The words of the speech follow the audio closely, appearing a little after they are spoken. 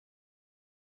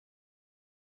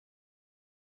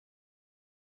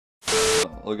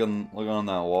on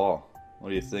that wall. What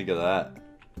do you think of that?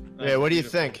 Yeah, what do you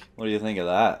think? What do you think of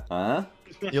that? Huh?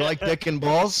 You like dick and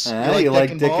balls? You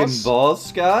like dick and balls,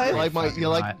 Sky? You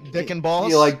like dick and balls?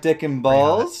 You like dick and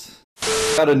balls?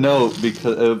 Got a note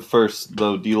because first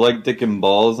though. Do you like dick and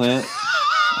balls, Ant?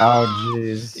 Oh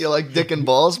jeez. You like dick and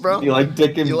balls, bro? You like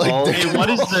dick and balls? Hey, what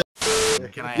is the?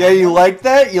 Yeah, you like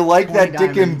that? You like that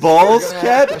dick and balls,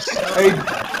 cat? Hey,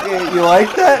 you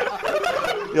like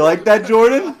that? You like that,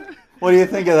 Jordan? What do you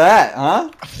think of that, huh?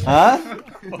 Huh?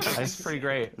 That's pretty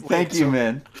great. Thank you,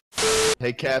 man.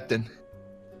 Hey, Captain.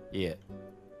 Yeah.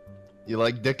 You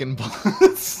like dick and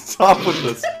balls? Stop with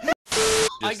this.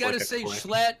 I gotta say,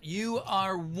 Schlatt, you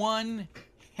are one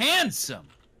handsome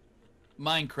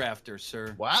Minecrafter,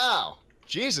 sir. Wow.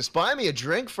 Jesus, buy me a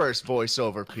drink first,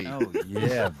 voiceover, Pete. Oh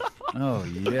yeah. Oh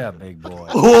yeah, big boy.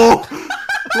 Oh!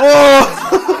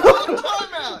 Whoa!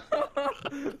 Time out!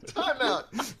 Time out!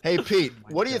 Hey, Pete,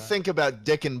 what do you think about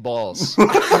dick and balls?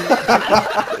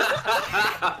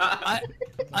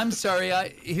 I'm sorry,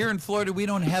 here in Florida, we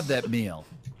don't have that meal.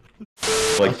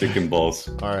 Like dick and balls.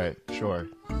 Alright, sure.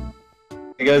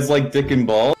 You guys like dick and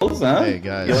balls, huh? Hey,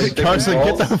 guys. You like dick Carson, and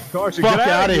get balls? the fuck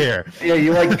out of here. Yeah,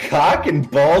 you like cock and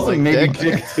balls and maybe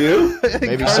dick too?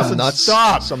 Maybe Carson, some nuts.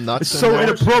 stop. Some nuts. It's so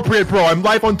inappropriate, bro. I'm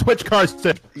live on Twitch,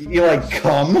 Carson. You like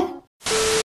cum?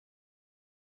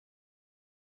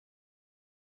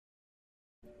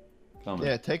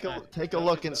 Yeah, take a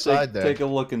look inside there. Take a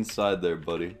look inside there,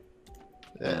 buddy.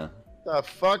 Yeah. The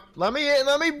fuck? Let me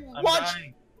watch.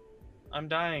 I'm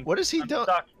dying. What is he doing?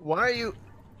 Why are you?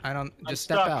 I don't. Just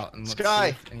stuck. step out and let's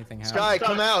Sky. see if anything happens. Sky,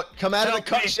 come out! Come out of the Help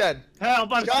cuck me. shed!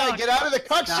 Help! I'm Sky, stuck. get out of the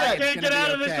cuck I shed! can't get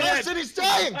out of the shed. Listen, he's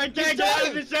dying! I He's can't get out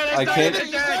of dying! the shed. I can't-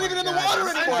 He's not even in the water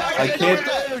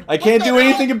anymore! I can't do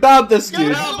anything about this, Get out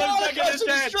dude. of the water, Carson,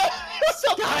 he's trying-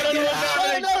 I don't know what's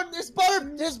happening. No,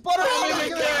 his butter.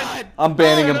 I'm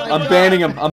banning him. I'm banning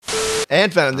him.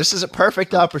 Ant Venom, this is a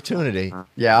perfect opportunity.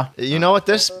 Yeah. You know what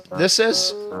this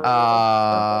is?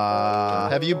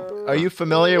 Are you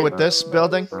familiar with this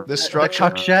building? This structure?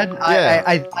 Cuck shed? Yeah.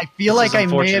 I feel like I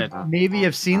unfortunate. maybe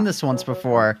have seen this once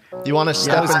before. You want to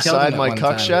step I was killed inside in it my one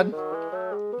cuck time. shed?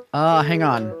 Hang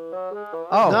on.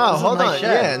 Oh, No, this is a hold nice on.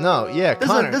 shed. Yeah, no, yeah.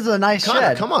 This is a nice Connor,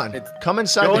 shed. come on. Come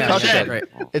inside Go the in the cuck shed. shed.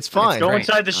 It's fine. Go great.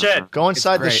 inside the shed. Go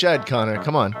inside the great. shed, Connor.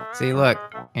 Come on. See, look,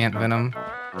 Ant Venom.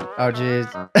 Oh jeez.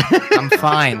 I'm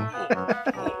fine.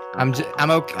 I'm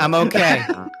okay.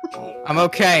 I'm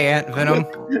okay, Ant Venom.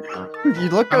 You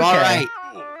look okay. I'm all right.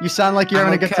 You sound like you're I'm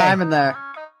having a good okay. time in there.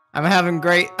 I'm having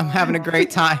a great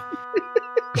time.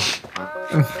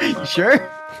 You sure?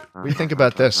 What do you think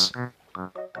about this?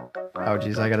 Oh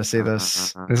jeez, I gotta see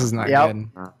this. This is not Yep. good.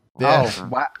 Yeah. Oh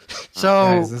wow. So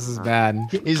Guys, this is bad.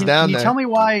 He's can down you there. tell me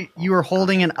why you were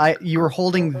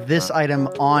holding this item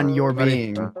on your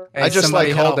being? Hey, I just somebody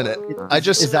like help. holding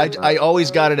it. I always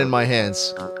got it in my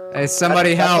hands. Hey,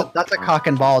 somebody help. That's a cock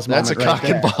and balls moment. That's a right cock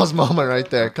and there. balls moment right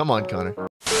there. Come on, Connor. All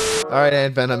right,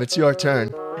 Ant Venom, it's your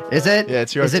turn. Is it? Yeah,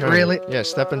 it's your Is turn. it really? Yeah,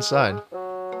 step inside.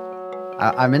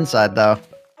 I'm inside though.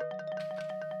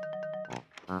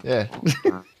 Yeah.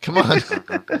 Come on.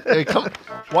 Hey, come.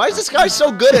 Why is this guy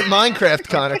so good at Minecraft,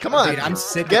 Connor? Come on. Dude, I'm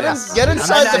sick Get of in, this. get I'm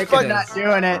inside the sick of fucking. this. Not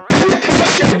doing it.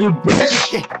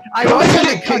 I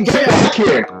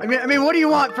wasn't I mean, what do you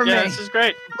want from Yeah, me? this is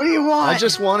great. What do you want? I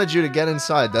just wanted you to get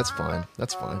inside. That's fine.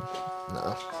 That's fine.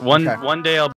 No. One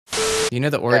day I'll. You know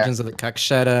the origins of the cuck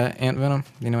shed, Ant Venom?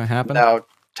 You know what happened? No.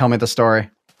 Tell me the story.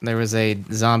 There was a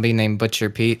zombie named Butcher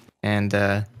Pete, and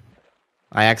I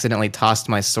accidentally tossed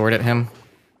my sword at him.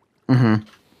 Mm-hmm.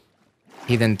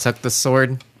 He then took the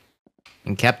sword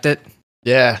and kept it.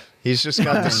 Yeah, he's just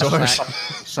got the And sword.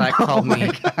 Shaq called me.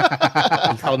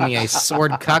 He called me a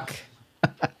sword cuck,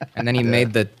 and then he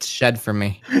made the shed for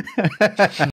me.